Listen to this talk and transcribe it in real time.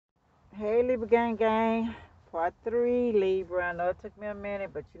Hey Libra gang, part 3 Libra. I know it took me a minute,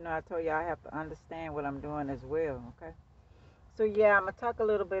 but I told you I have to understand what I'm doing as well, okay? So yeah, I'm gonna talk a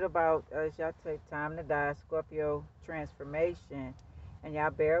little bit about as y'all take time to die, Scorpio transformation, and y'all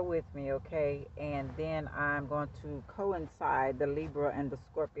bear with me, okay? And then I'm going to coincide the Libra and the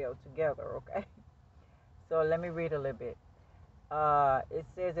Scorpio together, okay? So let me read a little bit. It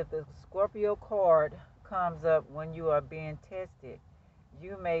says if the Scorpio card comes up when you are being tested,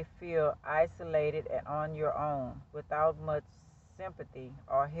 you may feel isolated and on your own without much sympathy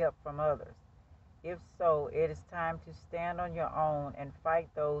or help from others. If so, it is time to stand on your own and fight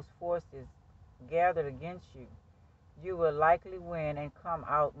those forces gathered against you. You will likely win and come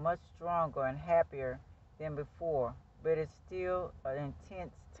out much stronger and happier than before, but it's still an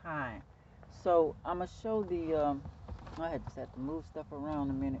intense time. So I'm gonna show I just have to move stuff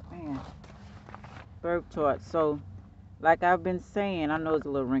around a minute, man. Birth chart. So like I've been saying, I know it's a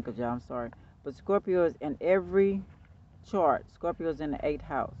little wrinkled, y'all. I'm sorry, but Scorpio is in every chart. Scorpio is in the 8th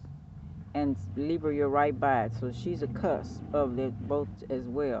house, and Libra, you're right by it. So she's a cusp of the both as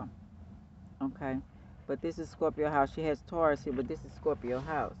well. Okay, but this is Scorpio house. She has Taurus here, but this is Scorpio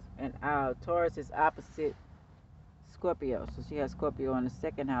house, and Taurus is opposite Scorpio. So she has Scorpio in the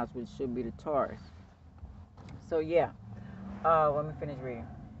 2nd house, which should be the Taurus. So yeah, let me finish reading.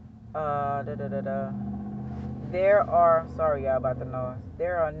 Da da da da. Sorry y'all about the noise.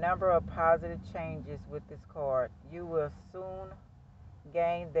 There are a number of positive changes with this card. You will soon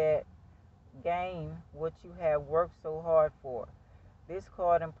gain what you have worked so hard for. This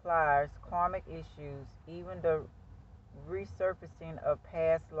card implies karmic issues, even the resurfacing of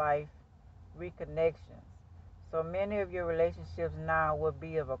past life reconnections. So many of your relationships now will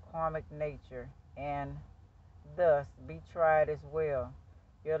be of a karmic nature and thus be tried as well.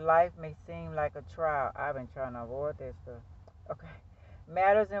 Your life may seem like a trial. I've been trying to avoid that stuff. Okay.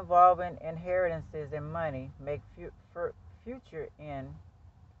 Matters involving inheritances and money make future in,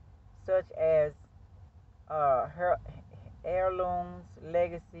 such as her heirlooms,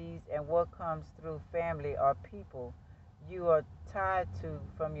 legacies, and what comes through family or people you are tied to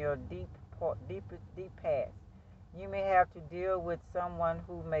from your deep past. You may have to deal with someone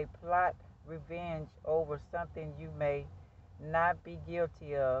who may plot revenge over something you may not be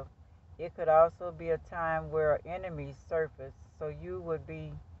guilty of. It could also be a time where enemies surface, so you would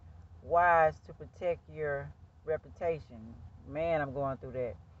be wise to protect your reputation. Man, I'm going through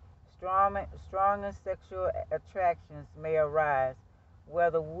that. Stronger sexual attractions may arise,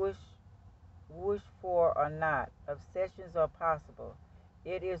 whether wished for or not. Obsessions are possible.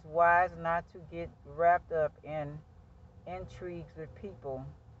 It is wise not to get wrapped up in intrigues with people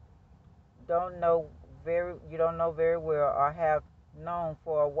you don't know very well or have known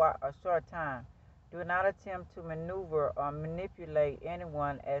for a short time. Do not attempt to maneuver or manipulate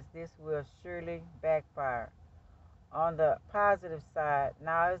anyone, as this will surely backfire. On the positive side,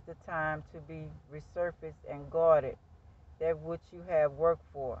 now is the time to be resurfaced and guarded that which you have worked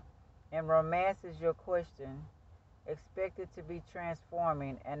for. And romance is your question. Expect it to be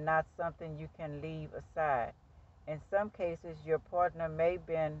transforming and not something you can leave aside. In some cases, your partner may have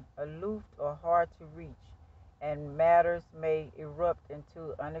been aloof or hard to reach, and matters may erupt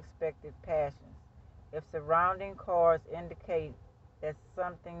into unexpected passions. If surrounding cards indicate that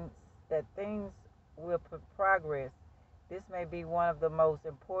things will progress, this may be one of the most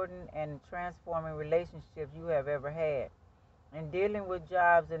important and transforming relationships you have ever had. In dealing with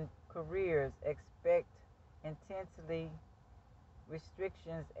jobs and careers, expect intensely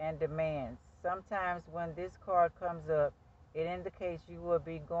restrictions and demands. Sometimes when this card comes up, it indicates you will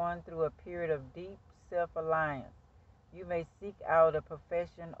be going through a period of deep self-alliance. You may seek out a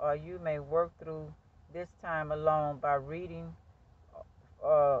profession, or you may work through this time alone by reading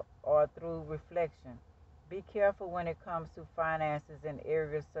or through reflection. Be careful when it comes to finances in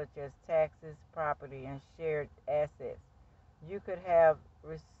areas such as taxes, property, and shared assets. You could have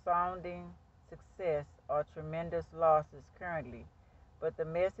resounding success or tremendous losses currently, but the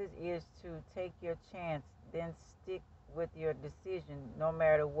message is to take your chance, then stick with your decision no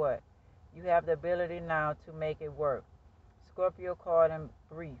matter what. You have the ability now to make it work. Scorpio card in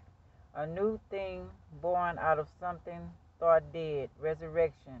brief. A new thing born out of something thought dead.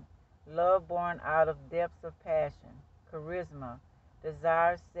 Resurrection. Love born out of depths of passion. Charisma.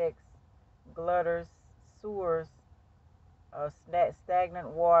 Desire, sex, glutters, sewers, stagnant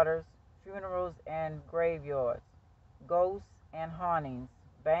waters, funerals and graveyards, ghosts and hauntings,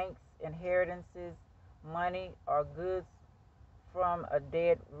 banks, inheritances, money or goods from a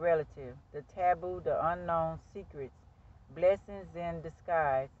dead relative, the taboo, the unknown, secrets, blessings in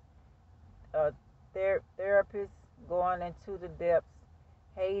disguise, therapists going into the depths,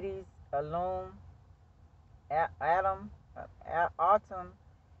 Hades, alum, autumn,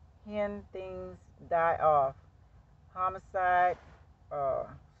 hen things die off, homicide, uh,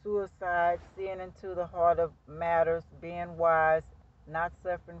 suicide, seeing into the heart of matters, being wise, not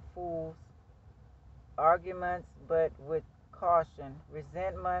suffering fools, arguments, but with caution,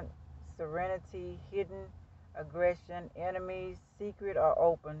 resentment, serenity, hidden aggression, enemies, secret or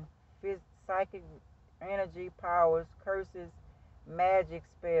open, psychic energy, powers, curses, magic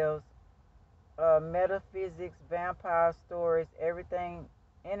spells, metaphysics, vampire stories, everything,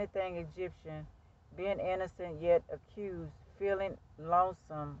 anything Egyptian, being innocent yet accused, feeling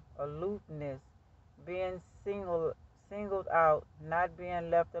lonesome, aloofness, being singled out, not being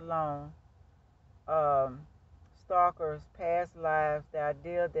left alone, um, stalkers, past lives, the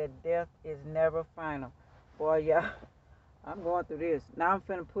idea that death is never final. Boy, yeah, I'm going through this. Now I'm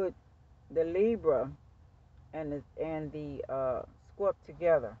finna put the Libra and the Scorp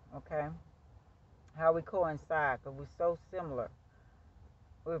together, okay? How we coincide, because we're so similar.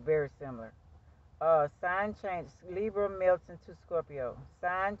 We're very similar. Sign change. Libra melts into Scorpio.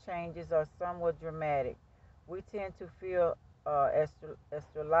 Sign changes are somewhat dramatic. We tend to feel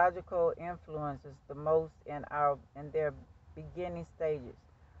astrological influences the most in their beginning stages.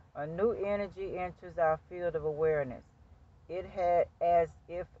 A new energy enters our field of awareness. It had as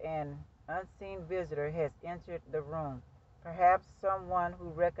if an unseen visitor has entered the room. Perhaps someone who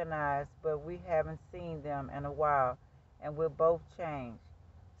recognized, but we haven't seen them in a while, and we're both changed.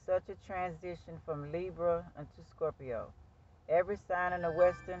 Such a transition from Libra into Scorpio. Every sign in the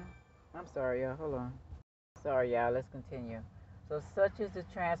Western. I'm sorry, y'all. Hold on. Sorry, y'all. Let's continue. So, such is the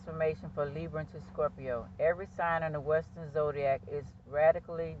transformation for Libra into Scorpio. Every sign in the Western zodiac is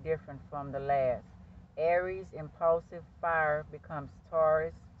radically different from the last. Aries, impulsive, fire, becomes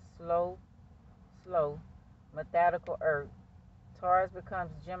Taurus, slow, methodical, earth. Taurus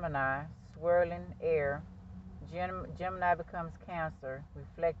becomes Gemini, swirling, air. Gemini becomes Cancer,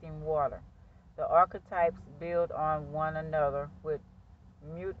 reflecting water. The archetypes build on one another with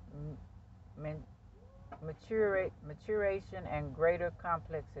maturation and greater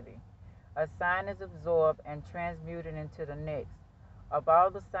complexity. A sign is absorbed and transmuted into the next. Of all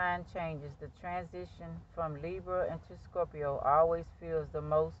the sign changes, the transition from Libra into Scorpio always feels the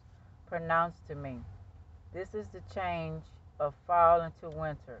most pronounced to me. This is the change of fall into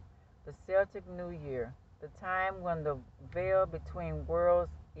winter, the Celtic New Year, the time when the veil between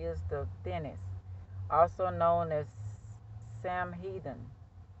worlds is the thinnest, also known as Samhain,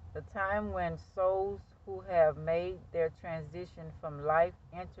 the time when souls who have made their transition from life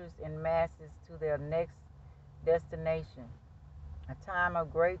enters in masses to their next destination, a time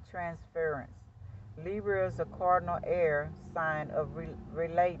of great transference. Libra is a cardinal air sign of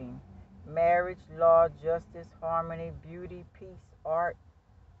relating, marriage, law, justice, harmony, beauty, peace, art,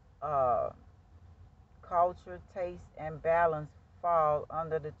 uh, culture, taste, and balance fall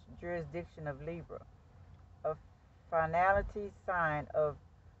under the jurisdiction of Libra. A finality sign of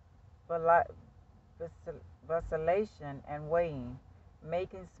vacillation and weighing,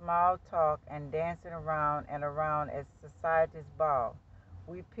 making small talk and dancing around and around at society's ball.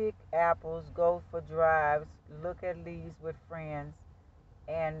 We pick apples, go for drives, look at leaves with friends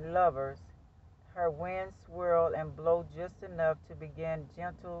and lovers. Her winds swirl and blow just enough to begin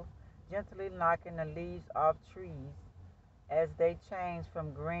gently knocking the leaves off trees as they change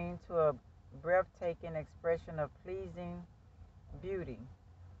from green to a breathtaking expression of pleasing beauty.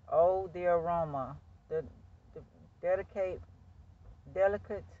 Oh, the aroma, the delicate,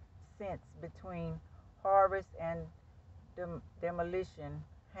 delicate sense between harvest and demolition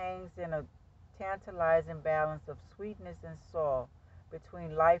hangs in a tantalizing balance of sweetness and soul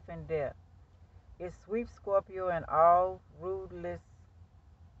between life and death. It sweeps Scorpio in all rudeness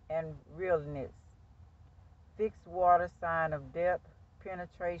and realness. Fixed water sign of depth,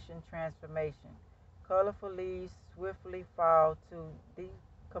 penetration, transformation. Colorful leaves swiftly fall to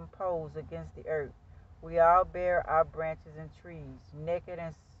decompose against the earth. We all bear our branches and trees, naked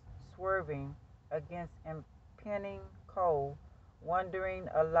and swerving against impending cold, wondering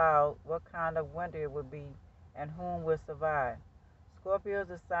aloud what kind of winter it would be and whom will survive. Scorpio is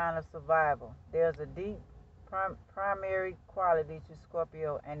a sign of survival. There's a deep primary quality to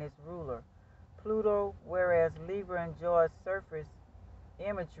Scorpio and its ruler, Pluto, whereas Libra enjoys surface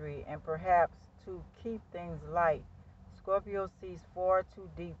imagery and perhaps to keep things light. Scorpio sees far too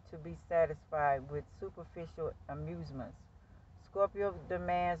deep to be satisfied with superficial amusements. Scorpio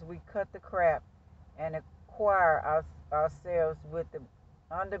demands we cut the crap and acquire ourselves with the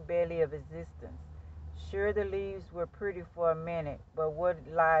underbelly of existence. Sure, the leaves were pretty for a minute, but what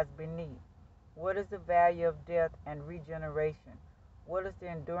lies beneath? What is the value of death and regeneration? What is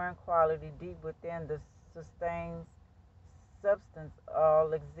the enduring quality deep within the sustained substance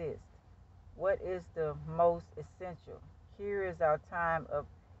all exists? What is the most essential? Here is our time of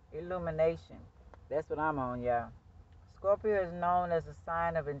illumination. That's what I'm on, y'all. Scorpio is known as a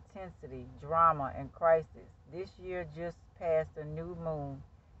sign of intensity, drama, and crisis. This year just passed a new moon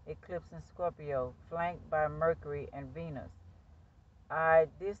eclipse in Scorpio, flanked by Mercury and Venus. I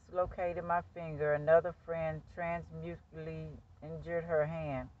dislocated my finger. Another friend transmutally injured her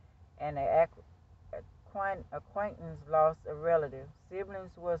hand, and an acquaintance lost a relative.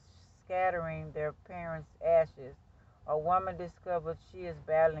 Siblings were scattering their parents' ashes. A woman discovered she is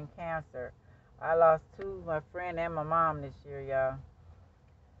battling cancer. I lost two, my friend and my mom this year, y'all.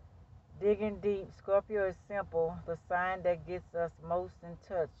 Digging deep, Scorpio is simple, the sign that gets us most in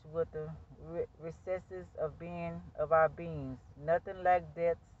touch with the recesses of our beings. Nothing like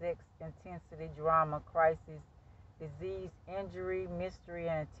death, sex, intensity, drama, crisis, disease, injury, mystery,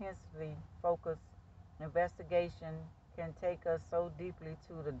 and intensely focused investigation can take us so deeply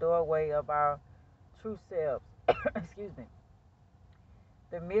to the doorway of our true selves. Excuse me.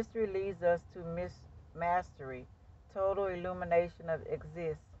 The mystery leads us to mastery. Total illumination of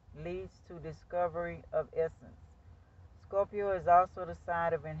exists leads to discovery of essence. Scorpio is also the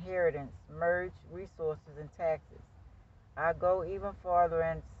sign of inheritance, merge, resources, and taxes. I go even farther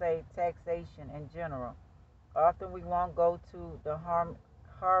and say taxation in general. Often we won't go to the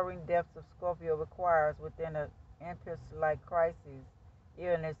harrowing depths of Scorpio requires within an impulse like crisis,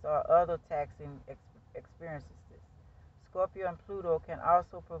 illness, or other taxing experiences. Scorpio and Pluto can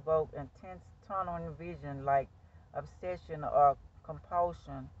also provoke intense tunnel vision like obsession or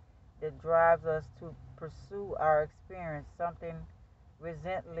compulsion that drives us to pursue our experience something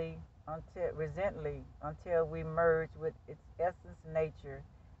resently until we merge with its essence nature,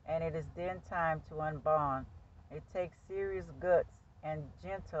 and it is then time to unbond. It takes serious guts and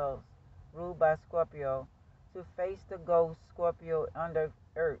gentles ruled by Scorpio to face the ghost Scorpio under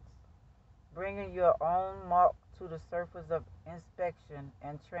earth, bringing your own mark to the surface of inspection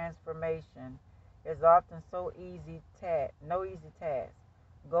and transformation is often no easy task.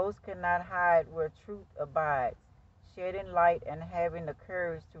 Ghosts cannot hide where truth abides. Shedding light and having the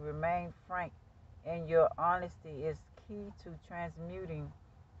courage to remain frank in your honesty is key to transmuting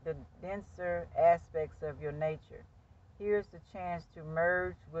the denser aspects of your nature. Here's the chance to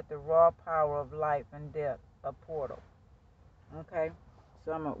merge with the raw power of life and death, a portal. Okay,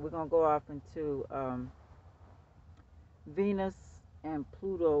 so we're going to go off into Venus and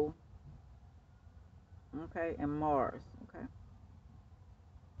Pluto, okay, and Mars, okay.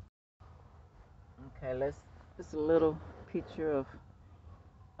 Okay, it's a little picture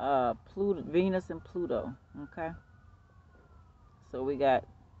of Pluto, Venus and Pluto, okay. So we got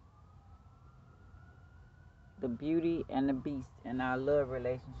the beauty and the beast in our love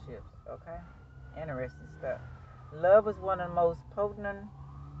relationships, okay. Interesting stuff. Love is one of the most potent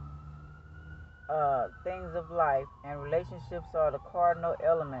things of life, and relationships are the cardinal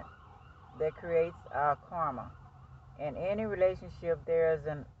element that creates our karma. In any relationship, there is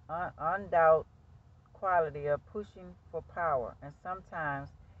an undoubted quality of pushing for power, and sometimes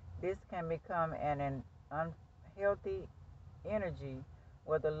this can become an unhealthy energy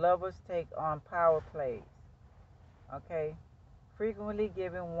where the lovers take on power plays. Okay, frequently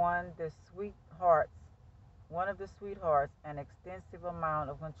giving one of the sweethearts, an extensive amount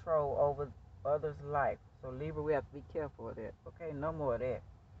of control over others' life. So Libra, we have to be careful of that. Okay, no more of that.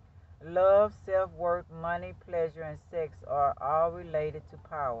 Love, self-worth, money, pleasure, and sex are all related to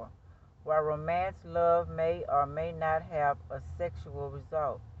power. While romance, love may or may not have a sexual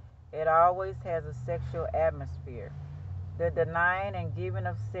result, it always has a sexual atmosphere. The denying and giving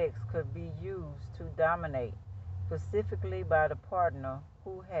of sex could be used to dominate, specifically by the partner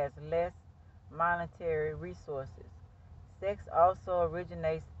who has less monetary resources. Sex also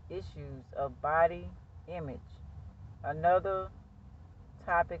originates issues of body image, another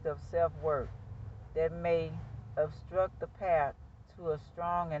topic of self-worth that may obstruct the path to a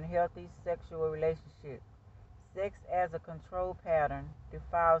strong and healthy sexual relationship. Sex as a control pattern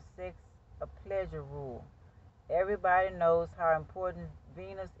defiles sex a pleasure rule. Everybody knows how important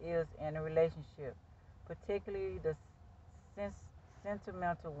Venus is in a relationship, particularly the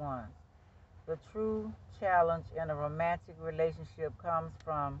sentimental ones. The true challenge in a romantic relationship comes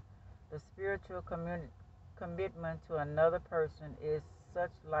from the spiritual commitment to another person is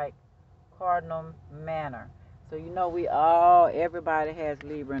such like cardinal manner. So everybody has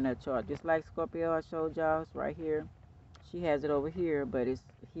Libra in their chart. Just like Scorpio, I showed y'all, it's right here. She has it over here, but it's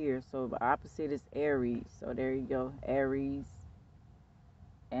here. So the opposite is Aries. So there you go, Aries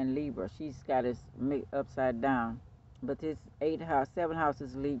and Libra. She's got it upside down. But this 7th house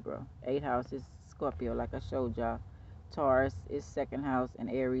is Libra. 8th house is Scorpio, like I showed y'all. Taurus is 2nd house, and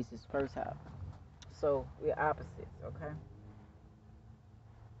Aries is 1st house. So we're opposites, okay?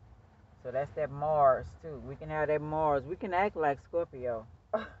 So that's that Mars too. We can have that Mars. We can act like Scorpio.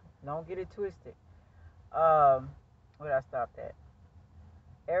 Don't get it twisted. Where I stopped at?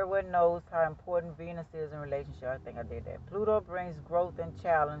 Everyone knows how important Venus is in relationship. I think I did that. Pluto brings growth and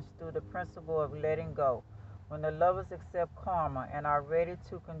challenge through the principle of letting go. When the lovers accept karma and are ready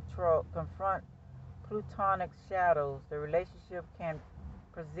to confront plutonic shadows, the relationship can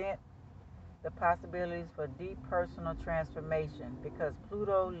present the possibilities for deep personal transformation, because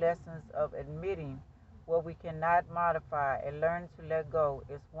Pluto lessons of admitting what we cannot modify and learning to let go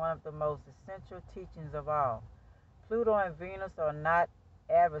is one of the most essential teachings of all. Pluto and Venus are not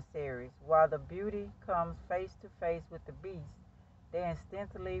adversaries. While the beauty comes face to face with the beast, they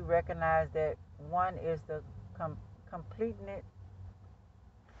instinctively recognize that one is the complete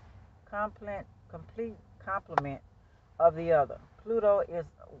complement of the other. Pluto is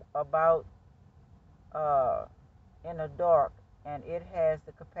about in the dark, and it has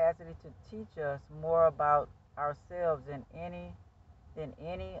the capacity to teach us more about ourselves than any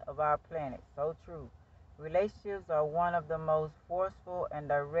of our planets. So true. Relationships are one of the most forceful and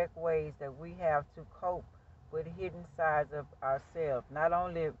direct ways that we have to cope with hidden sides of ourselves. Not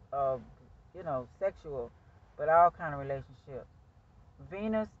only, sexual, but all kind of relationships.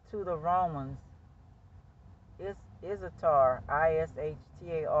 Venus to the Romans is Ishtar,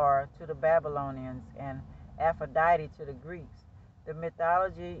 Ishtar to the Babylonians, and Aphrodite to the Greeks. The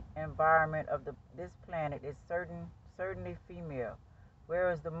mythology environment of this planet is certainly female.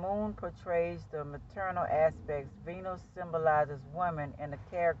 Whereas the moon portrays the maternal aspects, Venus symbolizes woman in the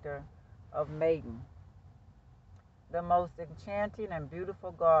character of maiden. The most enchanting and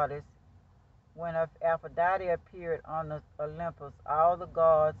beautiful goddess. When Aphrodite appeared on the Olympus, all the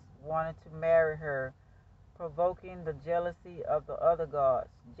gods wanted to marry her, provoking the jealousy of the other gods.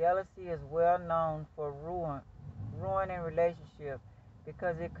 Jealousy is well known for ruining relationships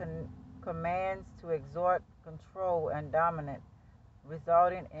because it commands to exert control and dominance,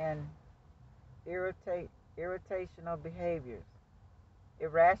 resulting in irrational behaviors,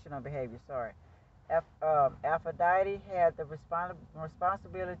 irrational behavior. Sorry. Aphrodite had the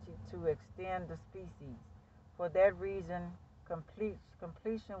responsibility to extend the species. For that reason,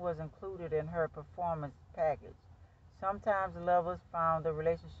 completion was included in her performance package. Sometimes lovers found the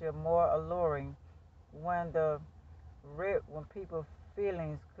relationship more alluring when when people's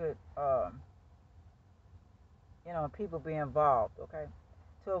feelings could, people be involved. Okay,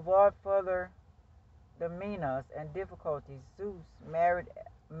 to avoid further demeanors and difficulties, Zeus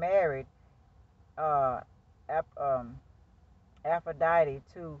married uh, Aphrodite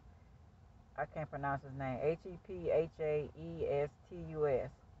to, I can't pronounce his name, Hephaestus,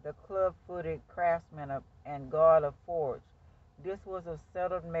 the club-footed craftsman and god of forge. This was a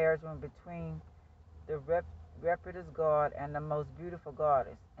settled marriage between the reputous god and the most beautiful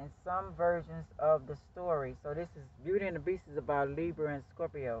goddess. In some versions of the story, so this is Beauty and the Beast is about Libra and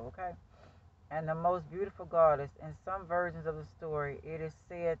Scorpio, okay? And the most beautiful goddess. In some versions of the story, it is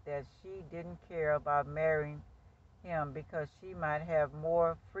said that she didn't care about marrying him because she might have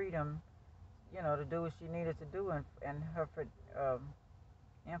more freedom, to do what she needed to do in her um,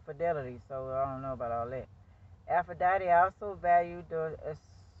 infidelity. So I don't know about all that. Aphrodite also valued the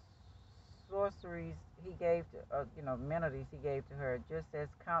sorceries he gave to, amenities he gave to her, just as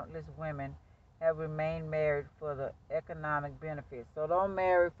countless women have remained married for the economic benefits. So don't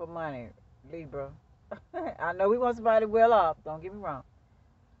marry for money, Libra. I know we want somebody well off, don't get me wrong.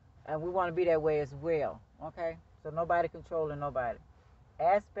 And we want to be that way as well, okay? So nobody controlling nobody.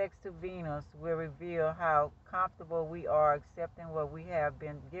 Aspects to Venus will reveal how comfortable we are accepting what we have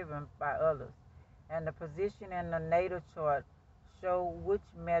been given by others, and the position in the natal chart show which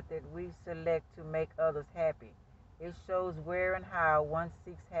method we select to make others happy. It shows where and how one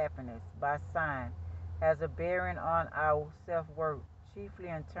seeks happiness by sign has a bearing on our self-worth, chiefly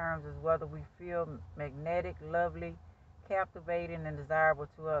in terms of whether we feel magnetic, lovely, captivating, and desirable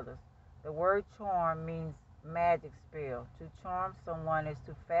to others. The word charm means magic spell. To charm someone is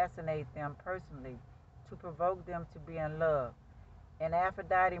to fascinate them personally, to provoke them to be in love. In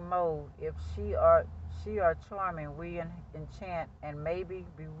Aphrodite mode, if she are charming, we enchant and maybe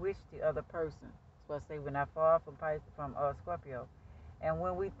bewitch the other person. So I say we're not far from Scorpio. And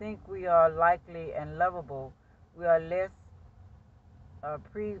when we think we are likely and lovable, we are less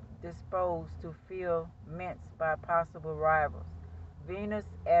predisposed to feel minced by possible rivals. Venus,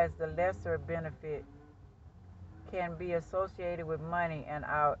 as the lesser benefit, can be associated with money and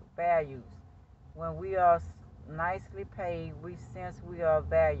our values. When we are nicely paid, we sense we are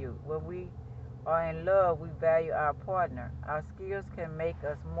valued. When we are in love, we value our partner. Our skills can make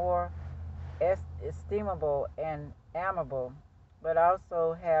us more estimable and amiable, but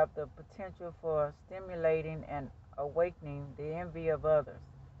also have the potential for stimulating and awakening the envy of others.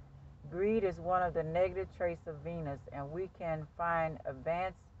 Greed is one of the negative traits of Venus, and we can find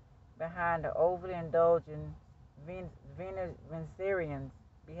advance behind the overly indulgent Venusian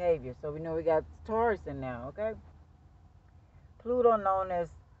behavior. So we know we got Taurus in now, okay? Pluto, known as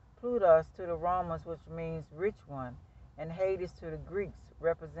Plutus to the Romans, which means rich one, and Hades to the Greeks,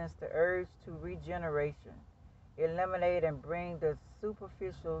 represents the urge to regeneration, eliminate and bring the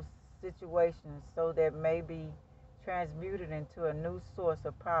superficial situations so that may be transmuted into a new source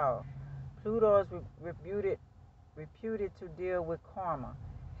of power. Pluto is reputed to deal with karma.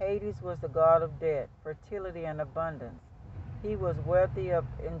 Hades was the god of death, fertility, and abundance. He was wealthy of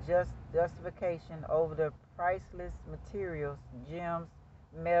unjust justification over the priceless materials, gems,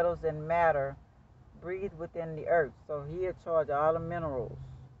 metals, and matter breathed within the earth. So he had charged all the minerals.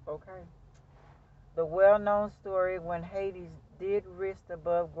 Okay. The well-known story when Hades did rest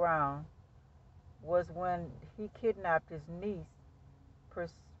above ground was when he kidnapped his niece,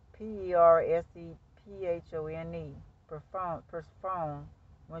 Persephone, Persephone,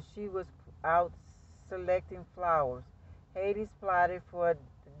 when she was out selecting flowers. Hades plotted for a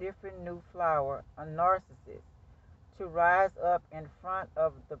different new flower, a narcissus, to rise up in front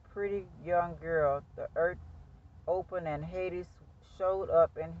of the pretty young girl. The earth opened and Hades showed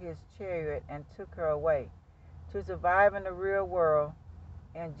up in his chariot and took her away. To survive in the real world,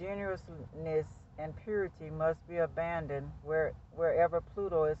 ingenuousness and purity must be abandoned wherever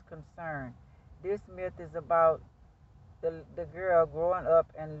Pluto is concerned. This myth is about the girl growing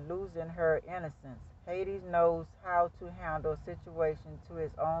up and losing her innocence. Hades knows how to handle a situation to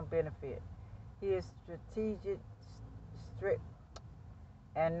his own benefit. He is strategic, strict,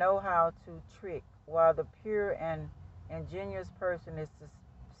 and know how to trick, while the pure and ingenuous person is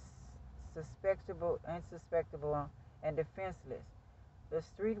insuspectable, and defenseless. The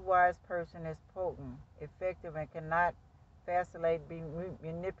streetwise person is potent, effective, and cannot vacillate, be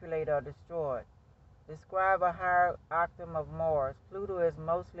manipulated, or destroyed. Describe a higher octave of Mars. Pluto is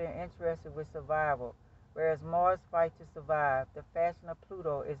mostly interested with survival, whereas Mars fights to survive. The fashion of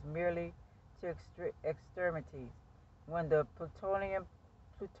Pluto is merely to extremities. When the plutonium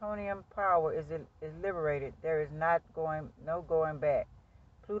power is liberated, there is no going back.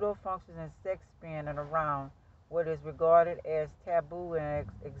 Pluto functions in sex spin and around what is regarded as taboo in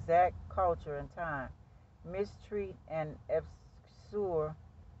exact culture and time. Mistreat and absure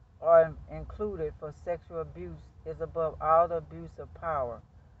are included, for sexual abuse is above all the abuse of power.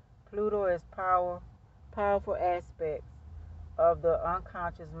 Pluto is powerful aspects of the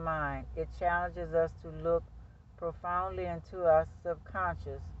unconscious mind. It challenges us to look profoundly into our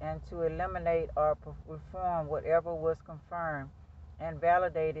subconscious and to eliminate or reform whatever was confirmed and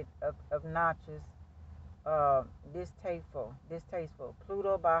validated obnoxious, distasteful.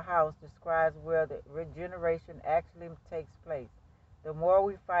 Pluto by house describes where the regeneration actually takes place. The more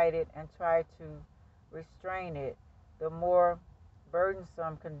we fight it and try to restrain it, the more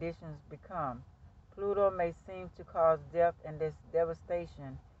burdensome conditions become. Pluto may seem to cause death and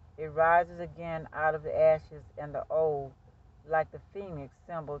devastation. It rises again out of the ashes and the old, like the phoenix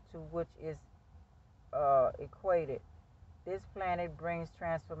symbol to which is equated. This planet brings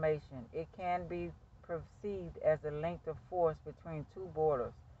transformation. It can be perceived as a link of force between two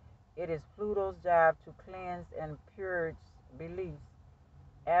borders. It is Pluto's job to cleanse and purge beliefs,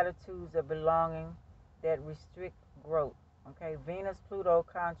 attitudes of belonging that restrict growth. Okay, Venus-Pluto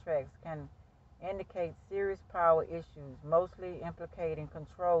contracts can indicate serious power issues, mostly implicating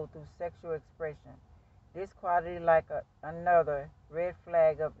control through sexual expression. This quality, like another red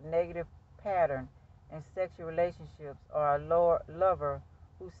flag of negative pattern in sexual relationships, or a lover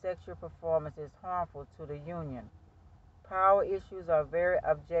whose sexual performance is harmful to the union. Power issues are very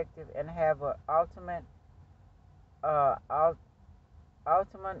objective and have an uh,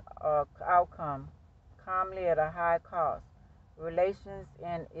 ultimate outcome, commonly at a high cost. Relations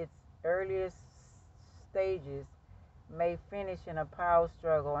in its earliest stages may finish in a power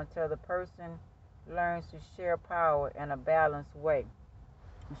struggle until the person learns to share power in a balanced way.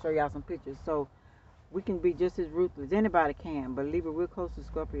 I'll show y'all some pictures. So we can be just as ruthless. Anybody can, but Libra, we're close to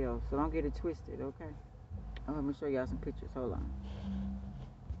Scorpio, so don't get it twisted, okay? Let me show y'all some pictures. Hold on.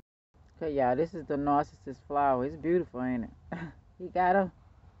 Okay, y'all, this is the narcissist flower. It's beautiful, ain't it?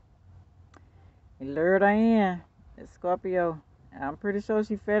 He lured her in. It's Scorpio. I'm pretty sure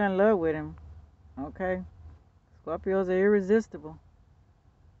she fell in love with him. Okay? Scorpios are irresistible.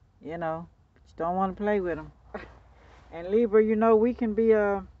 But you don't want to play with them. And Libra, we can be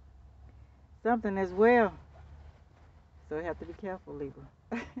something as well. So you have to be careful, Libra.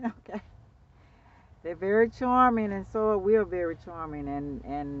 Okay. They're very charming, and so are we are very charming,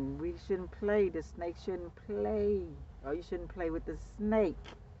 and we shouldn't play. The snake shouldn't play. Or you shouldn't play with the snake.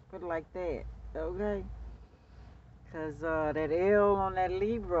 Put it like that. Okay? Because that L on that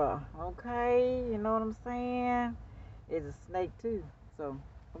Libra, okay? You know what I'm saying? Is a snake too. So,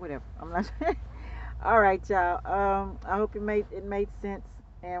 whatever. I'm not. All right, y'all. I hope it made sense.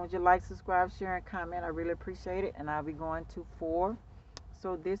 And would you like, subscribe, share, and comment? I really appreciate it. And I'll be going to 4.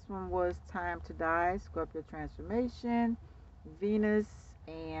 So this one was Time to Die, Scorpio Transformation, Venus,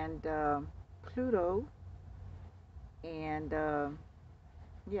 and Pluto. And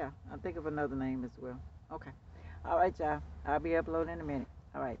yeah, I'll think of another name as well. Okay. All right, y'all. I'll be uploading in a minute.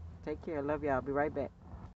 All right. Take care. Love y'all. I'll be right back.